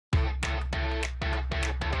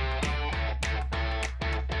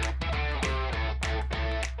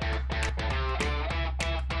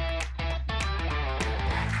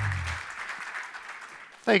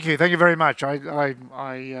Thank you very much.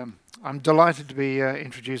 I'm delighted to be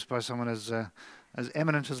introduced by someone as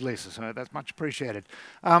eminent as Lisa, so that's much appreciated.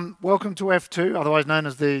 Welcome to F2, otherwise known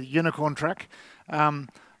as the Unicorn Track.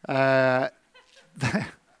 My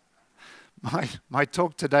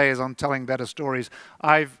talk today is on telling better stories.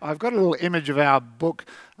 I've got a little image of our book,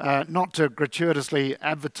 not to gratuitously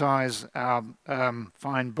advertise our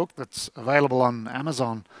fine book that's available on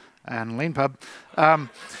Amazon and Leanpub.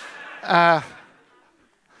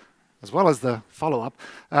 As well as the follow-up.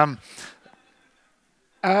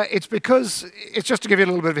 It's because, it's just to give you a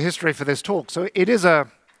little bit of a history for this talk. So it is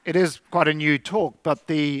quite a new talk, but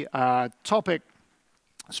the topic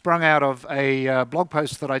sprung out of a blog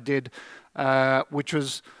post that I did, which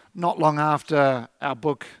was not long after our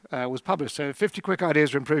book was published. So 50 Quick Ideas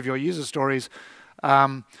to Improve Your User Stories.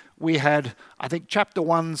 We had, I think chapter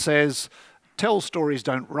 1 says, tell stories,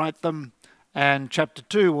 don't write them. And chapter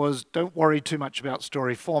 2 was, don't worry too much about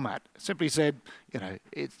story format. It simply said,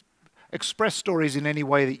 express stories in any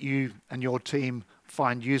way that you and your team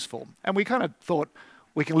find useful. And we kind of thought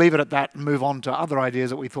we can leave it at that and move on to other ideas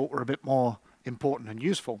that we thought were a bit more important and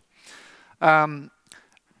useful. But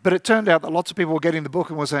it turned out that lots of people were getting the book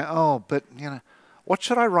and were saying, oh, but what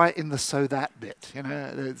should I write in the so that bit?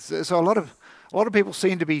 So a lot of people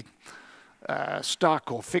seem to be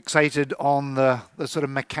stuck or fixated on the sort of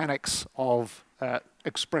mechanics of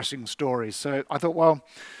expressing stories. So I thought, well,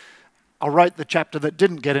 I'll write the chapter that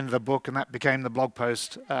didn't get into the book, and that became the blog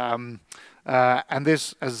post. And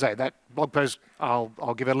this, as I say, that blog post,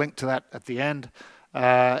 I'll give a link to that at the end.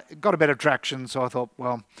 It got a bit of traction, so I thought,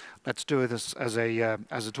 well, let's do this as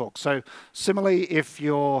a talk. So similarly, if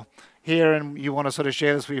you're here and you want to sort of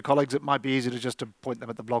share this with your colleagues, it might be easy to just to point them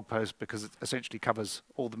at the blog post because it essentially covers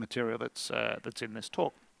all the material that's in this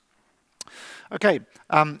talk. Okay,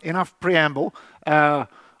 enough preamble. It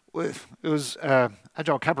was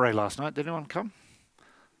Agile Cabaret last night. Did anyone come?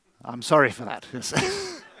 I'm sorry for that.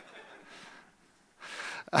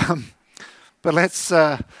 But let's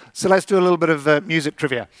do a little bit of music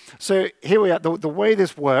trivia. So here we are. The way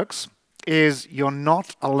this works is you're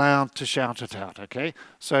not allowed to shout it out, okay?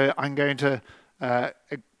 So I'm going to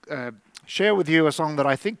share with you a song that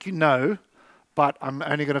I think you know, but I'm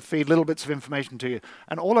only going to feed little bits of information to you.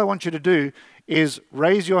 And all I want you to do is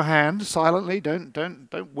raise your hand silently.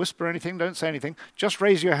 Don't whisper anything, don't say anything. Just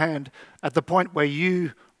raise your hand at the point where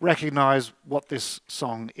you recognize what this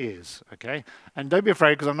song is, okay? And don't be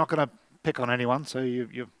afraid, because I'm not going to pick on anyone, so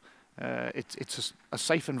it's a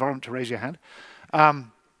safe environment to raise your hand.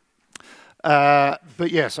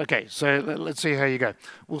 But yes, okay, so let's see how you go.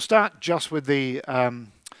 We'll start just with the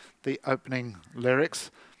opening lyrics.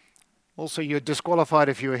 Also, you're disqualified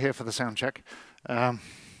if you were here for the sound check.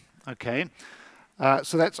 Okay,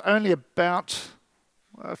 so that's only about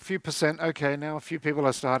a few percent. Okay, now a few people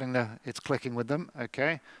are starting to, it's clicking with them.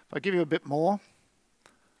 Okay, if I give you a bit more.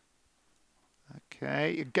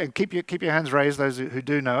 Okay, keep your hands raised, those who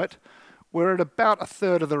do know it. We're at about a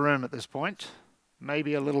third of the room at this point.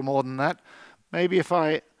 Maybe a little more than that. Maybe if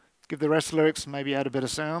I give the rest of the lyrics, maybe add a bit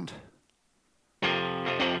of sound.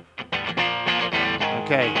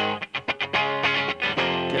 Okay.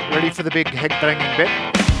 Get ready for the big head-banging bit.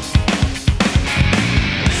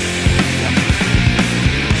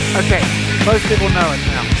 Okay, most people know it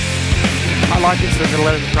now. I like it, so I'm going to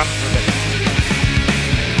let it run for a bit.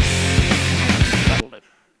 That'll do.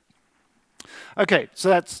 Okay, so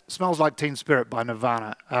that Smells Like Teen Spirit by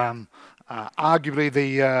Nirvana. Arguably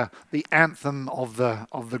the anthem of the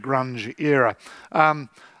grunge era. A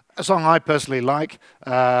song I personally like.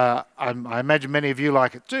 I imagine many of you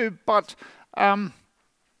like it too. But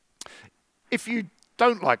if you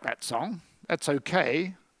don't like that song, that's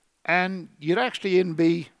okay, and you'd actually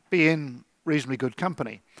be in reasonably good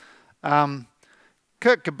company.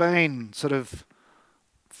 Kurt Cobain sort of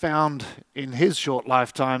found in his short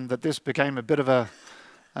lifetime that this became a bit of an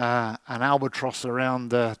albatross around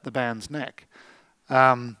the band's neck.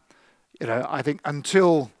 I think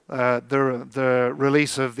until the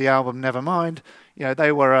release of the album Nevermind,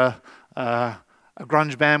 they were a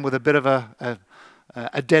grunge band with a bit of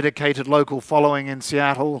a dedicated local following in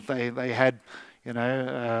Seattle. They had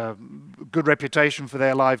good reputation for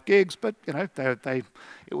their live gigs, but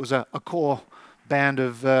it was a core band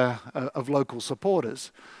of local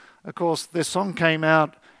supporters. Of course, this song came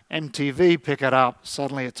out. MTV pick it up,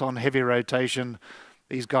 suddenly it's on heavy rotation.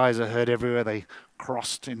 These guys are heard everywhere. They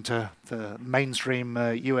crossed into the mainstream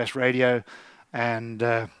US radio,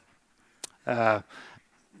 and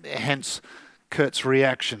hence Kurt's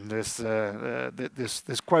reaction. This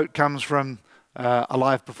quote comes from a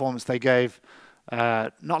live performance they gave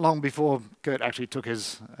not long before Kurt actually took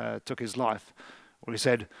his life, where he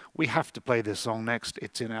said, we have to play this song next,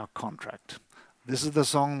 it's in our contract. This is the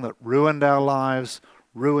song that ruined our lives,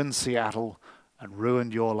 ruined Seattle, and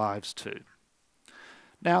ruined your lives too.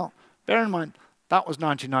 Now, bear in mind, that was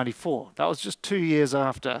 1994. That was just 2 years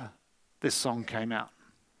after this song came out.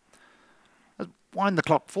 Wind the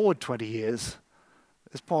clock forward 20 years,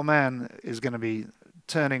 this poor man is going to be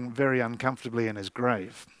turning very uncomfortably in his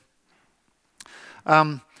grave.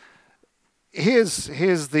 Here's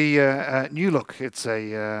the New Look. It's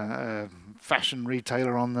a fashion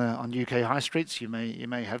retailer on UK high streets. You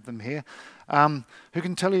may have them here. Who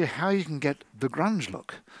can tell you how you can get the grunge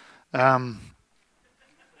look?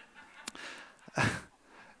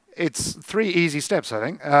 It's 3 easy steps, I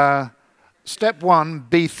think. Step 1: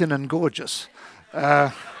 be thin and gorgeous.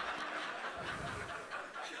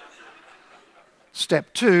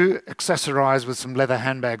 Step 2: accessorize with some leather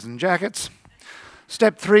handbags and jackets.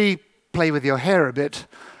 Step 3: play with your hair a bit.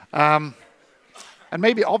 And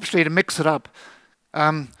maybe optionally, to mix it up,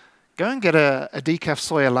 go and get a decaf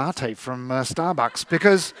soya latte from Starbucks,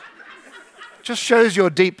 because it just shows your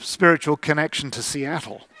deep spiritual connection to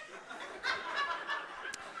Seattle,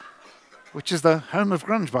 which is the home of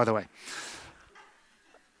grunge, by the way.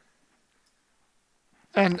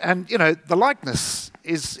 And you know, the likeness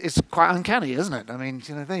is quite uncanny, isn't it? I mean,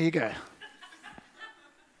 you know, there you go.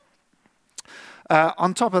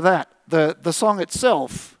 On top of that, the song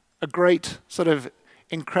itself, a great sort of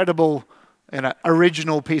incredible, you know,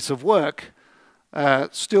 original piece of work,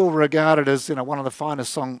 still regarded as, you know, one of the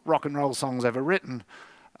finest rock and roll songs ever written,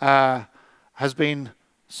 has been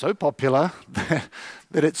so popular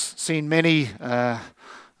that it's seen many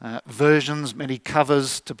versions, many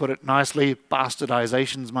covers, to put it nicely.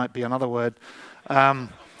 Bastardizations might be another word.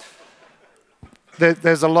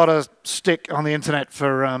 There's a lot of stick on the internet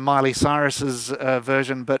for Miley Cyrus's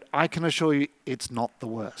version, but I can assure you it's not the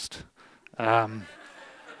worst.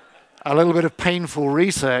 A little bit of painful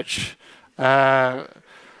research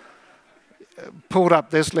pulled up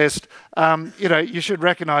this list. You know, you should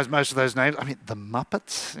recognize most of those names. I mean, the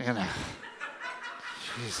Muppets, you know.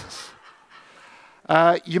 Jesus.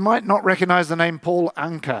 You might not recognize the name Paul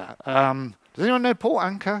Anka. Does anyone know Paul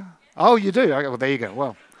Anka? Oh, you do? Okay, well, there you go.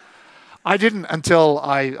 Well, I didn't until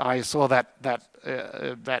I saw that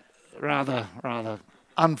rather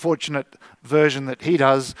unfortunate version that he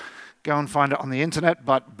does. Go and find it on the internet,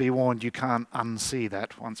 but be warned, you can't unsee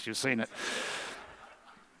that once you've seen it.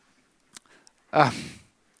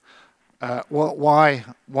 Well,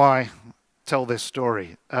 why tell this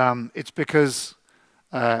story? It's because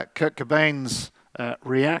Kurt Cobain's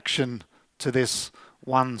reaction to this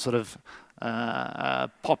one sort of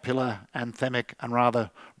popular, anthemic, and rather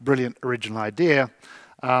brilliant original idea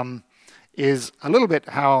is a little bit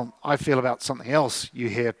how I feel about something else you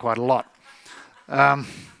hear quite a lot.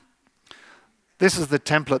 This is the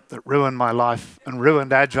template that ruined my life and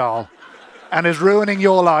ruined Agile and is ruining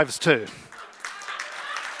your lives too.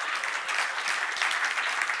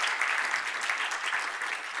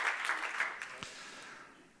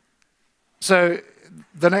 So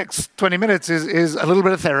the next 20 minutes is a little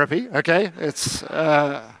bit of therapy, okay? It's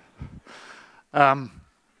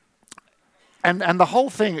and the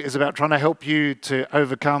whole thing is about trying to help you to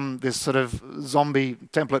overcome this sort of zombie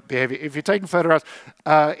template behavior. If you're taking photographs,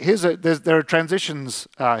 there are transitions.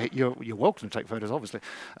 You're welcome to take photos, obviously.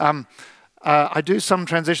 I do some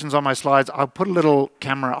transitions on my slides. I'll put a little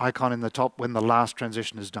camera icon in the top when the last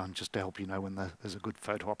transition is done, just to help you know when there's a good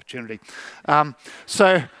photo opportunity.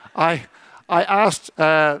 So I asked,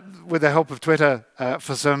 with the help of Twitter,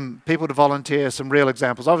 for some people to volunteer some real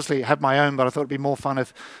examples. Obviously, I have my own, but I thought it'd be more fun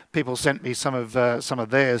if people sent me some of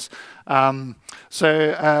theirs.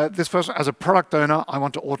 So this first one, as a product owner, I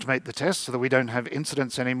want to automate the test so that we don't have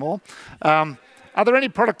incidents anymore. Are there any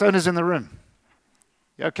product owners in the room?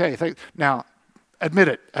 Okay, now, admit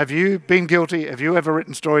it. Have you been guilty? Have you ever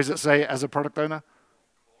written stories that say, as a product owner?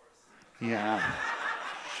 Yeah.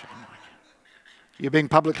 You're being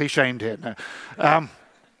publicly shamed here. No.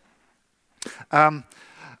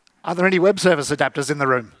 Are there any web service adapters in the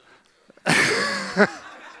room?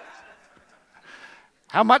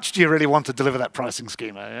 How much do you really want to deliver that pricing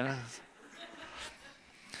schema?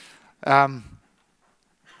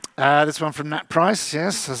 This one from Nat Price,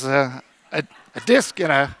 yes, as a disk, you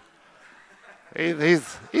know.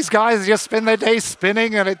 These guys just spend their days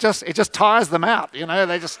spinning, and it just tires them out, you know.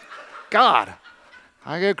 They just, God,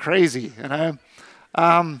 I go crazy, you know.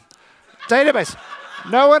 Database.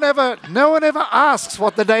 No one ever asks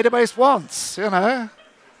what the database wants, you know.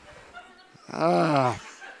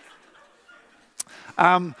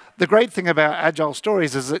 The great thing about Agile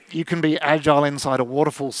stories is that you can be Agile inside a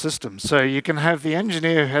waterfall system. So you can have the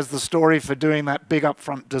engineer who has the story for doing that big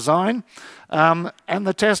upfront design, and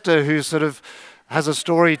the tester who sort of has a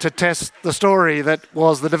story to test the story that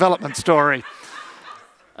was the development story.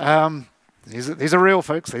 These are real,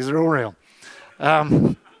 folks. These are all real.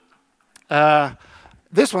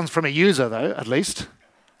 This one's from a user, though, at least.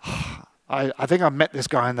 I think I've met this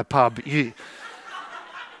guy in the pub.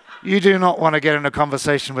 You do not want to get in a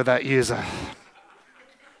conversation with that user.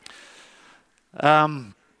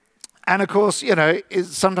 And of course, you know,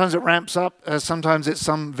 sometimes it ramps up, sometimes it's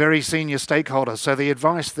some very senior stakeholder. So the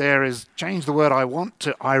advice there is change the word I want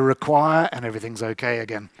to I require, and everything's okay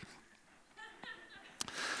again.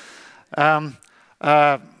 I'm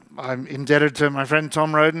indebted to my friend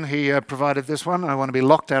Tom Roden. He provided this one. I want to be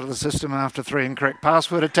locked out of the system after 3 incorrect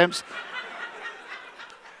password attempts.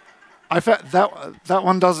 I found that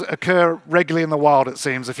one does occur regularly in the wild, it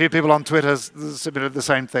seems. A few people on Twitter submitted the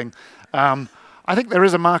same thing. I think there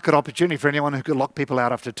is a market opportunity for anyone who could lock people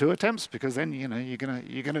out after 2 attempts, because then you know you're gonna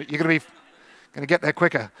get there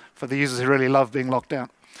quicker for the users who really love being locked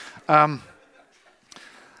out. And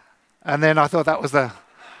then I thought that was the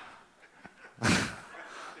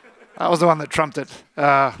that was the one that trumped it.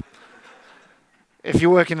 If you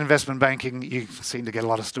work in investment banking, you seem to get a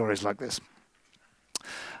lot of stories like this.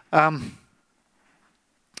 So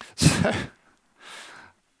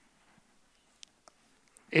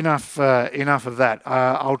enough of that.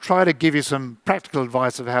 I'll try to give you some practical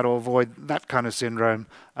advice of how to avoid that kind of syndrome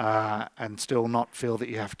and still not feel that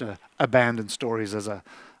you have to abandon stories as a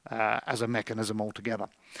mechanism altogether.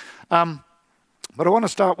 But I want to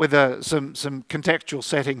start with some contextual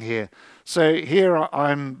setting here. So here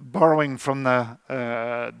I'm borrowing from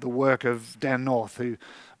the work of Dan North, who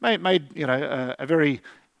made you know a very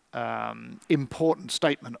important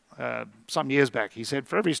statement some years back. He said,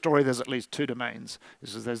 for every story, there's at least 2 domains. He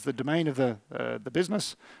says there's the domain of the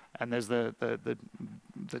business, and there's the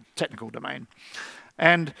technical domain.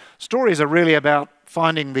 And stories are really about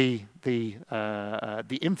finding the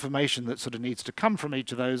information that sort of needs to come from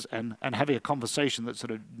each of those, and having a conversation that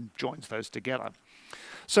sort of joins those together.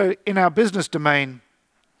 So in our business domain,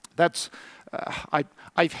 that's I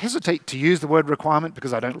hesitate to use the word requirement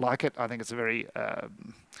because I don't like it. I think it's a very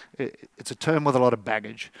it's a term with a lot of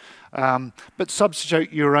baggage. But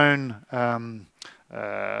substitute your own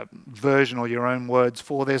version or your own words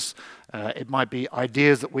for this. It might be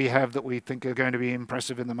ideas that we have that we think are going to be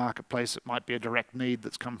impressive in the marketplace. It might be a direct need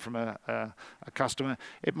that's come from a customer.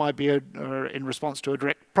 It might be in response to a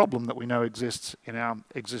direct problem that we know exists in our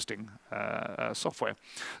existing software.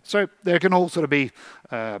 So there can all sort of be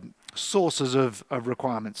sources of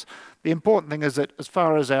requirements. The important thing is that as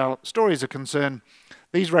far as our stories are concerned,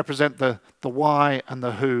 these represent the why and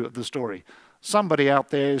the who of the story. Somebody out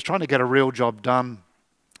there is trying to get a real job done.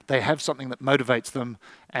 They have something that motivates them,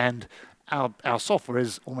 and our software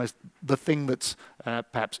is almost the thing that's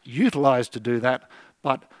perhaps utilized to do that.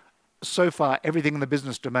 But so far, everything in the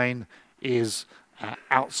business domain is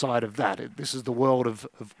outside of that. This is the world of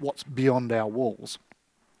what's beyond our walls.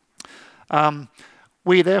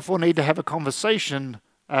 We therefore need to have a conversation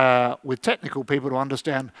with technical people to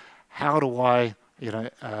understand, how do I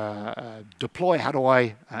deploy, how do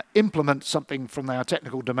I implement something from our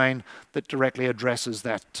technical domain that directly addresses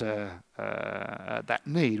that that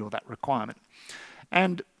need or that requirement.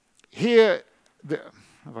 And here,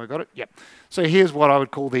 have I got it? Yep. So here's what I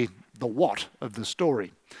would call the what of the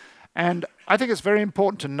story. And I think it's very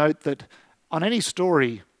important to note that on any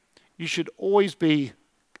story, you should always be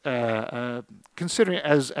considering it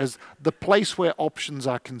as the place where options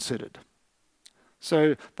are considered.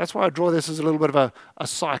 So that's why I draw this as a little bit of a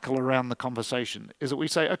cycle around the conversation, is that we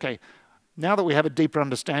say, okay, now that we have a deeper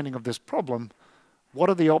understanding of this problem, what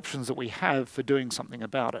are the options that we have for doing something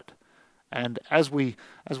about it? And as we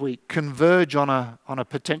converge on a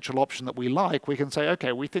potential option that we like, we can say,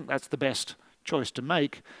 okay, we think that's the best choice to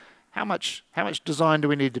make. How much design do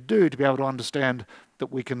we need to do to be able to understand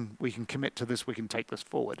that we can commit to this, we can take this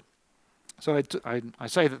forward? So I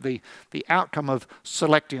say that the outcome of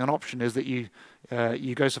selecting an option is that you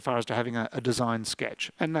go so far as to having a design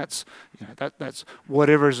sketch, and that's that's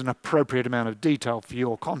whatever is an appropriate amount of detail for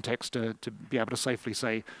your context to be able to safely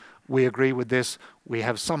say, we agree with this, we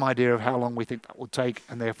have some idea of how long we think that will take,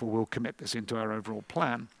 and therefore we'll commit this into our overall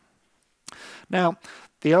plan. Now,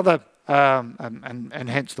 the other and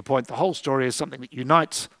hence the point, the whole story is something that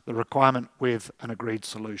unites the requirement with an agreed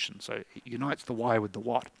solution. So it unites the why with the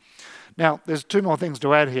what. Now, there's 2 more things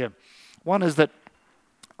to add here. One is that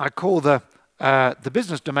I call the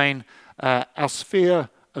business domain our sphere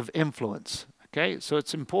of influence. Okay, so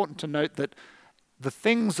it's important to note that the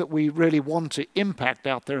things that we really want to impact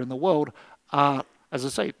out there in the world are, as I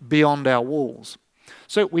say, beyond our walls.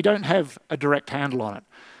 So we don't have a direct handle on it.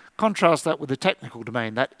 Contrast that with the technical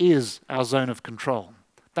domain. That is our zone of control.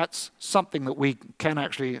 That's something that we can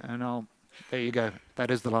actually, and there you go,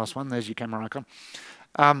 that is the last one, there's your camera icon.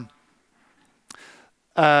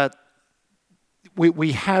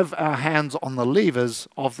 We have our hands on the levers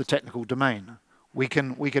of the technical domain. We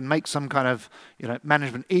can make some kind of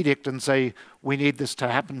management edict and say, we need this to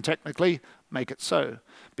happen technically, make it so.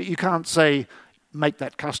 But you can't say, make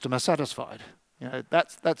that customer satisfied.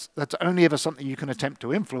 That's only ever something you can attempt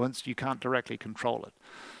to influence. You can't directly control it.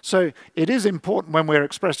 So it is important when we're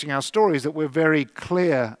expressing our stories that we're very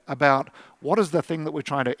clear about what is the thing that we're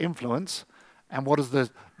trying to influence and what is the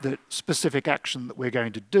specific action that we're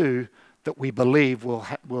going to do that we believe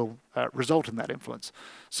will result in that influence.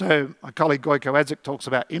 So my colleague Gojko Adzik talks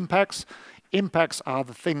about impacts. Impacts are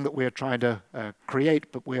the thing that we're trying to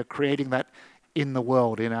create, but we're creating that in the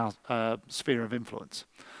world, in our sphere of influence.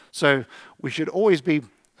 So we should always be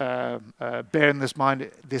bearing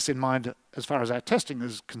this in mind as far as our testing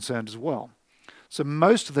is concerned as well. So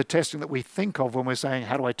most of the testing that we think of when we're saying,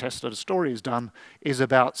 how do I test that a story is done, is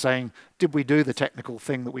about saying, did we do the technical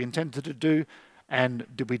thing that we intended to do, and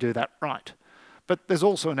did we do that right? But there's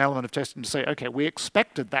also an element of testing to say, okay, we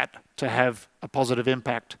expected that to have a positive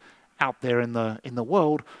impact out there in the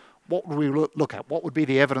world. What would we look at? What would be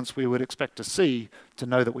the evidence we would expect to see to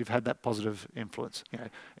know that we've had that positive influence?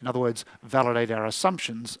 In other words, validate our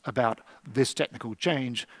assumptions about this technical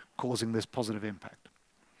change causing this positive impact.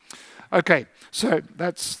 Okay, so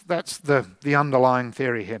that's the underlying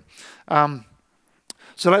theory here.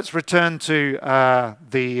 So let's return to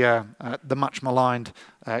the much maligned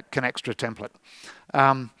Conextra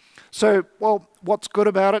template. So, well, what's good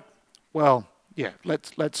about it? Well, yeah,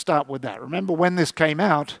 let's start with that. Remember, when this came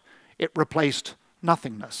out, it replaced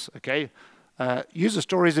nothingness. Okay, user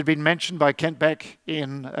stories had been mentioned by Kent Beck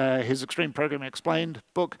in his Extreme Programming Explained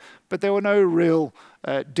book, but there were no real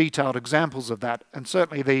detailed examples of that. And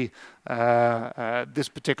certainly this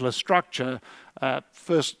particular structure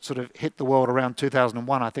first sort of hit the world around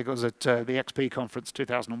 2001. I think it was at the XP conference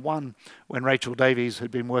 2001 when Rachel Davies, who'd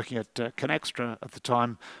been working at Conextra at the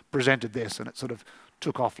time, presented this, and it sort of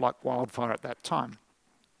took off like wildfire at that time.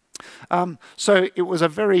 So it was a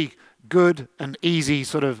very good and easy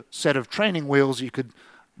sort of set of training wheels you could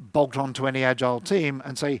bolt onto any Agile team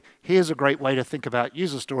and say, here's a great way to think about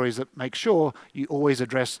user stories that make sure you always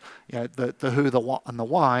address the who, the what, and the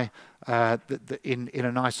why in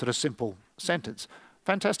a nice sort of simple sentence.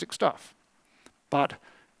 Fantastic stuff. But,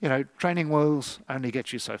 training wheels only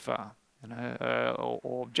get you so far.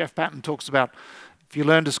 Or Jeff Patton talks about, if you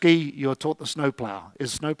learn to ski, you're taught the snowplow.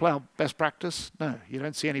 Is snowplow best practice? No, you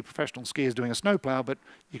don't see any professional skiers doing a snowplow, but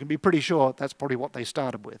you can be pretty sure that's probably what they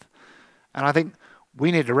started with. And I think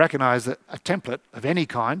we need to recognize that a template of any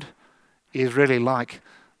kind is really like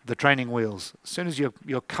the training wheels. As soon as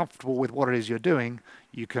you're comfortable with what it is you're doing,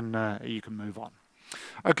 you can move on.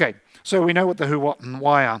 Okay, so we know what the who, what, and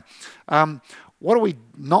why are. What do we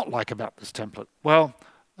not like about this template? Well,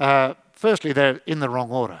 firstly, they're in the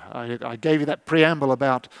wrong order. I gave you that preamble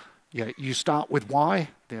about you start with why.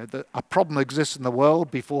 A problem exists in the world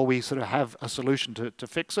before we sort of have a solution to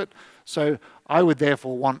fix it. So I would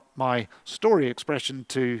therefore want my story expression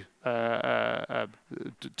to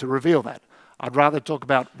reveal that. I'd rather talk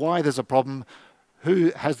about why there's a problem,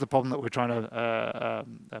 who has the problem that we're trying to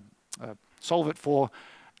solve it for,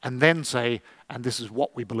 and then say, and this is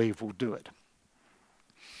what we believe will do it.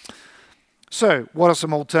 So what are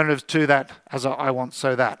some alternatives to that as I want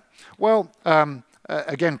so that? Well,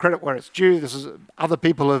 again, credit where it's due. Other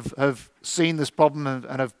people have seen this problem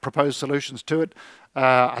and have proposed solutions to it.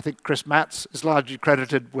 I think Chris Matz is largely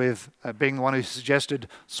credited with being the one who suggested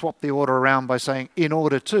swap the order around by saying in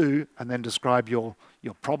order to, and then describe your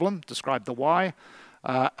problem, describe the why,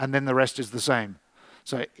 and then the rest is the same.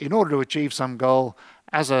 So in order to achieve some goal,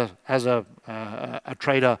 as a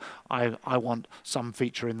trader, I want some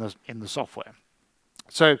feature in the software.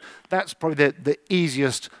 So that's probably the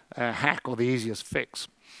easiest hack or the easiest fix.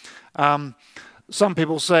 Some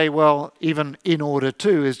people say, well, even in order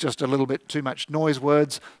to is just a little bit too much noise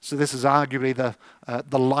words. So this is arguably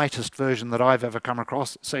the lightest version that I've ever come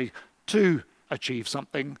across. Say, to achieve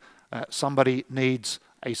something, somebody needs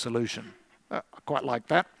a solution. I quite like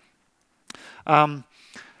that.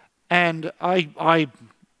 And I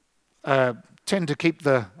tend to keep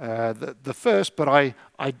the first, but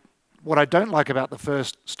what I don't like about the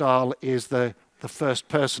first style is the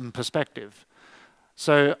first-person perspective.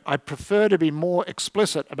 So I prefer to be more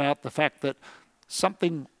explicit about the fact that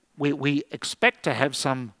something we expect to have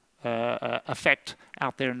some effect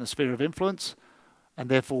out there in the sphere of influence, and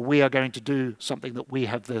therefore we are going to do something that we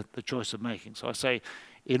have the choice of making. So I say,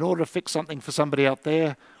 in order to fix something for somebody out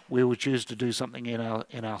there, we will choose to do something in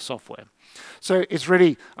our software. So it's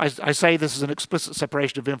really, I say this is an explicit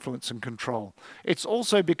separation of influence and control. It's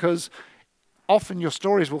also because often your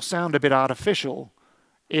stories will sound a bit artificial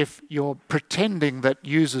if you're pretending that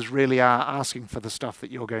users really are asking for the stuff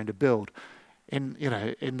that you're going to build. In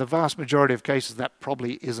the vast majority of cases, that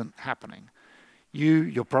probably isn't happening. You,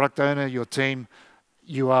 your product owner, your team,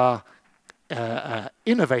 you are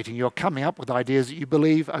innovating. You're coming up with ideas that you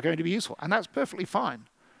believe are going to be useful, and that's perfectly fine.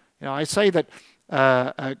 I say that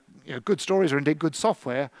good stories, or indeed good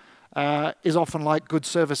software, is often like good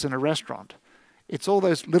service in a restaurant. It's all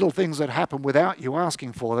those little things that happen without you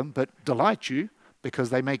asking for them, but delight you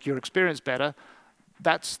because they make your experience better.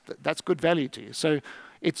 That's good value to you. So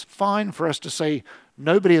it's fine for us to say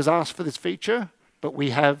nobody has asked for this feature, but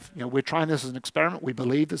we have, we're trying this as an experiment. We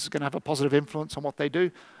believe this is going to have a positive influence on what they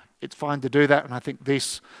do. It's fine to do that, and I think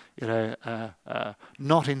this,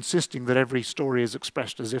 not insisting that every story is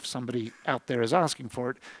expressed as if somebody out there is asking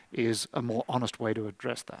for it, is a more honest way to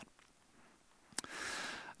address that.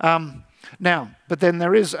 Now, but then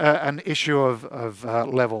there is an issue of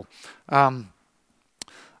level. And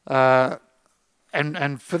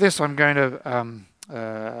for this, I'm going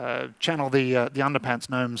to channel the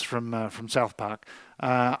Underpants Gnomes from South Park.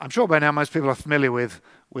 I'm sure by now most people are familiar with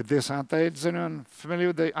this, aren't they? Is anyone familiar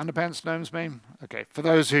with the Underpants Gnomes meme? Okay, for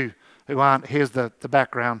those who aren't, here's the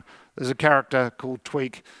background. There's a character called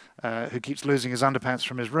Tweak who keeps losing his underpants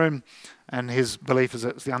from his room, and his belief is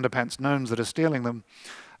that it's the Underpants Gnomes that are stealing them.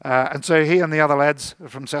 And so he and the other lads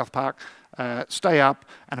from South Park stay up,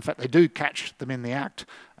 and in fact they do catch them in the act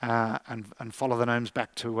and follow the gnomes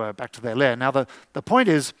back to their lair. Now the point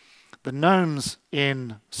is, the gnomes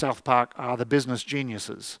in South Park are the business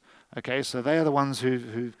geniuses. Okay, so they are the ones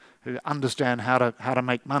who understand how to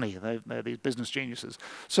make money. They're these business geniuses.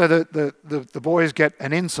 So the boys get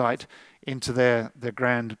an insight into their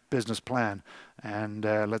grand business plan, and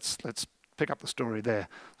let's pick up the story there.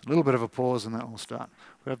 A little bit of a pause, and that will start.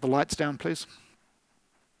 We have the lights down, please.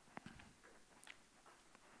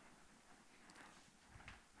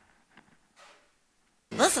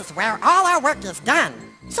 This is where all our work is done.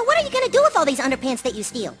 So what are you going to do with all these underpants that you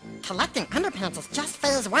steal? Collecting underpants is just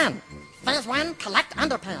phase 1. Phase 1, collect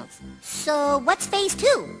underpants. So what's phase 2?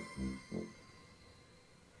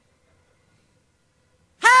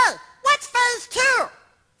 Hey, what's phase 2?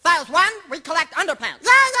 Phase 1, we collect underpants.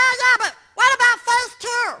 Yeah, but what about phase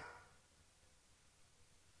 2?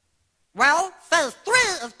 Well, phase 3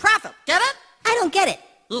 is profit. Get it? I don't get it.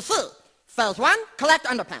 You see, phase 1, collect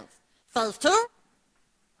underpants. Phase 2,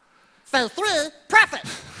 phase 3, profit.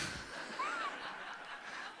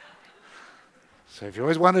 So if you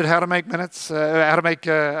always wondered how to make minutes, how to make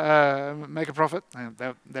a profit,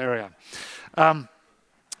 there we are.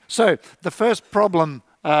 So the first problem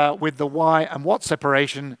with the why and what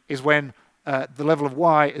separation is when the level of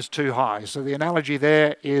why is too high. So the analogy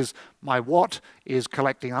there is my what is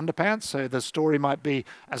collecting underpants. So the story might be,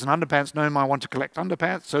 as an underpants gnome, I want to collect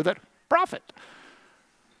underpants so that profit.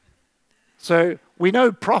 So we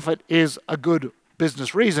know profit is a good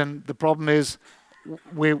business reason. The problem is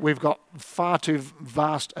we've got far too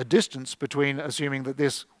vast a distance between assuming that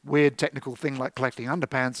this weird technical thing like collecting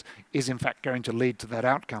underpants is in fact going to lead to that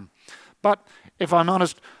outcome. But if I'm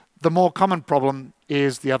honest, the more common problem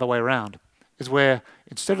is the other way around, is where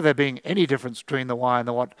instead of there being any difference between the why and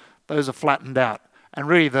the what, those are flattened out. And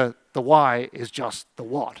really the why is just the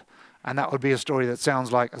what. And that would be a story that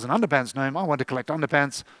sounds like, as an underpants gnome, I want to collect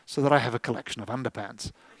underpants so that I have a collection of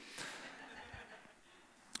underpants.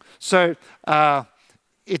 So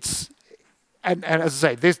it's, and as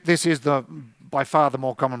I say, this is by far the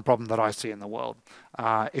more common problem that I see in the world.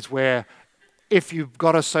 It's where if you've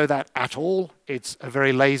got to sow that at all, it's a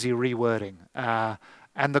very lazy rewording.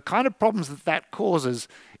 And the kind of problems that causes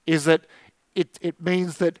is that it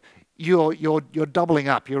means that you're doubling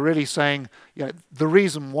up. You're really saying, the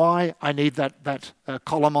reason why I need that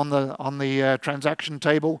column on the transaction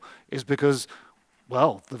table is because,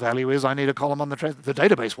 well, the value is I need a column on the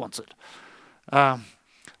database wants it.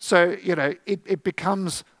 So it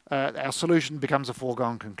becomes our solution becomes a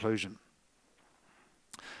foregone conclusion,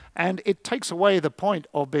 and it takes away the point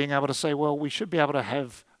of being able to say, well, we should be able to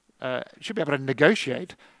have should be able to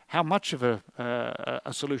negotiate how much of a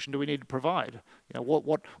solution do we need to provide?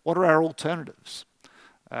 What are our alternatives?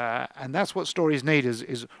 And that's what stories need,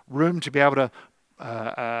 is room to be able to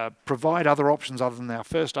provide other options other than our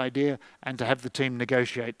first idea, and to have the team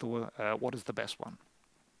negotiate what is the best one.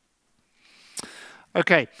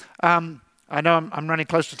 Okay, I know I'm running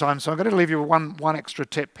close to time, so I'm going to leave you one extra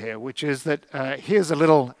tip here, which is that here's a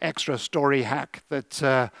little extra story hack that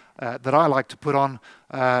that I like to put on,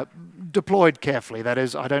 deployed carefully. That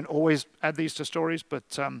is, I don't always add these to stories, but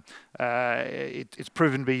it's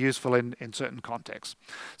proven to be useful in certain contexts.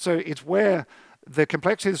 So it's where the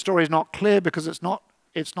complexity of the story is not clear because it's not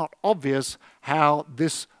obvious how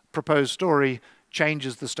this proposed story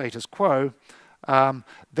changes the status quo.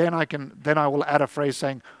 Then I will add a phrase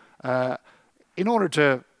saying, in order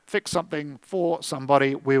to fix something for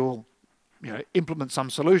somebody, we will implement some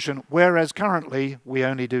solution, whereas currently we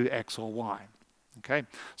only do X or Y. Okay,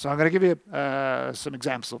 so I'm going to give you some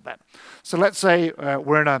examples of that. So let's say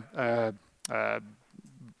we're in a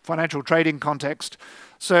financial trading context.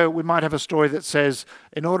 So we might have a story that says,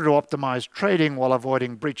 in order to optimize trading while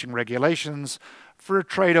avoiding breaching regulations, for a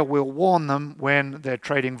trader, we'll warn them when their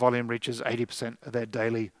trading volume reaches 80% of their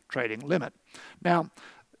daily trading limit. Now,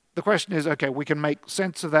 the question is, okay, we can make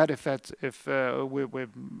sense of that if we're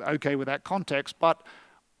okay with that context, but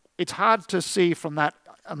it's hard to see from that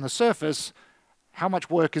on the surface how much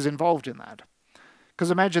work is involved in that.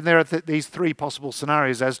 Because imagine there are these three possible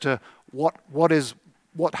scenarios as to what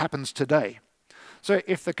happens today. So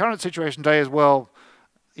if the current situation today is, well,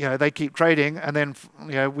 they keep trading, and then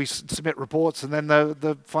we submit reports, and then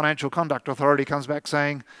the Financial Conduct Authority comes back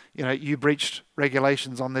saying, you breached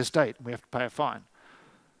regulations on this date, and we have to pay a fine.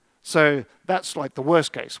 So that's like the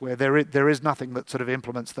worst case, where there is nothing that sort of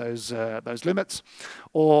implements those limits.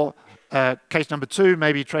 Or case number two,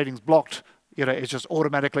 maybe trading's blocked. It just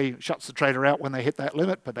automatically shuts the trader out when they hit that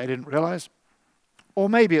limit, but they didn't realize. Or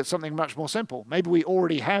maybe it's something much more simple. Maybe we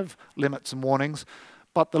already have limits and warnings,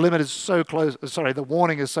 but the limit is so close. Sorry, the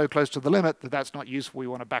warning is so close to the limit that that's not useful. We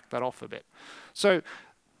want to back that off a bit. So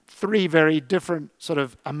three very different sort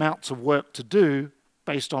of amounts of work to do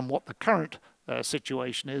based on what the current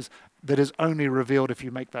situation is, that is only revealed if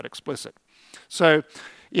you make that explicit. So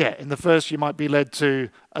yeah, in the first you might be led to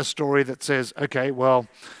a story that says, okay, well,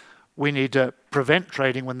 we need to prevent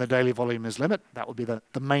trading when the daily volume is limit. That would be the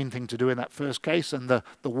main thing to do in that first case, and the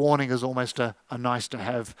warning is almost a nice to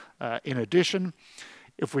have in addition.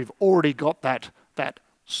 If we've already got that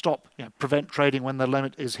stop, prevent trading when the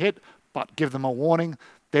limit is hit, but give them a warning,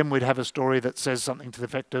 then we'd have a story that says something to the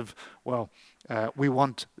effect of, well, we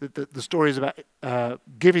want, the story is about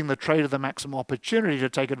giving the trader the maximum opportunity to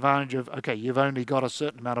take advantage of, okay, you've only got a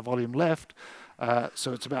certain amount of volume left,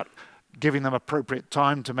 so it's about giving them appropriate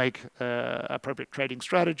time to make appropriate trading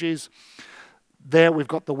strategies. There we've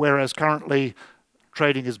got the whereas currently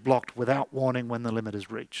trading is blocked without warning when the limit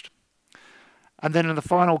is reached. And then in the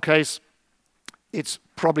final case, it's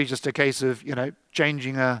probably just a case of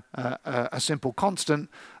changing a simple constant.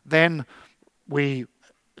 Then we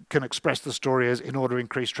can express the story as, in order to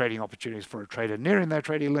increase trading opportunities for a trader nearing their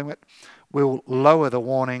trading limit, we'll lower the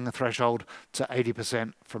warning threshold to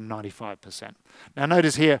 80% from 95%. Now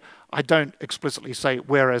notice here, I don't explicitly say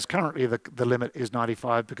whereas currently the limit is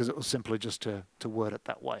 95 because it was simply just to word it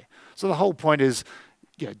that way. So the whole point is,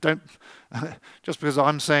 don't, just because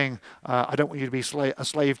I'm saying I don't want you to be a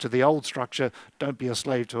slave to the old structure, don't be a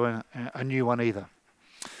slave to a new one either.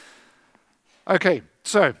 Okay,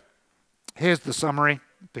 so here's the summary,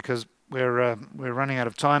 because we're running out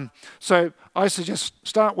of time. So I suggest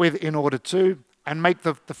start with in order to, and make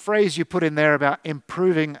the phrase you put in there about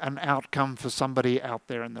improving an outcome for somebody out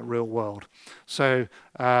there in the real world. So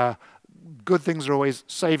good things are always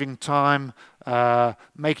saving time,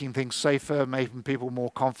 making things safer, making people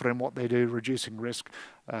more confident in what they do, reducing risk.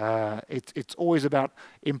 It's always about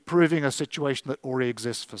improving a situation that already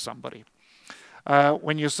exists for somebody.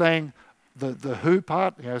 When you're saying the who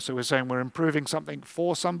part, so we're saying we're improving something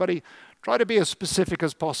for somebody, try to be as specific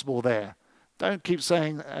as possible there. Don't keep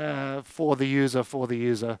saying for the user, for the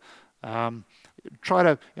user. Try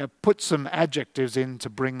to put some adjectives in to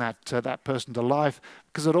bring that person to life,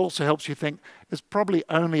 because it also helps you think it's probably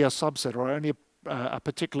only a subset or only a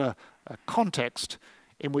particular context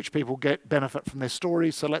in which people get benefit from their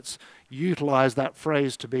story. So let's utilize that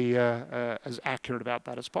phrase to be as accurate about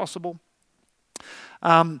that as possible.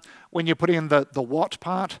 When you're putting in the what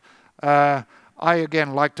part, I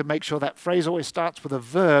again like to make sure that phrase always starts with a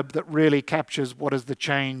verb that really captures what is the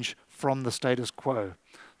change from the status quo.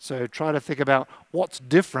 So try to think about what's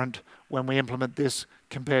different when we implement this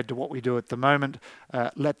compared to what we do at the moment.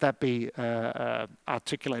 Let that be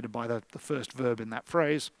articulated by the first verb in that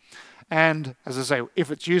phrase. And as I say, if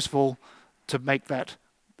it's useful to make that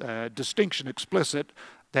distinction explicit,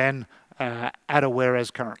 then add a whereas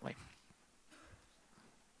currently.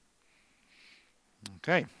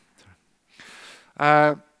 Okay.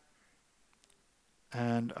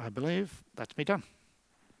 And I believe that's me done.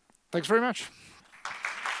 Thanks very much.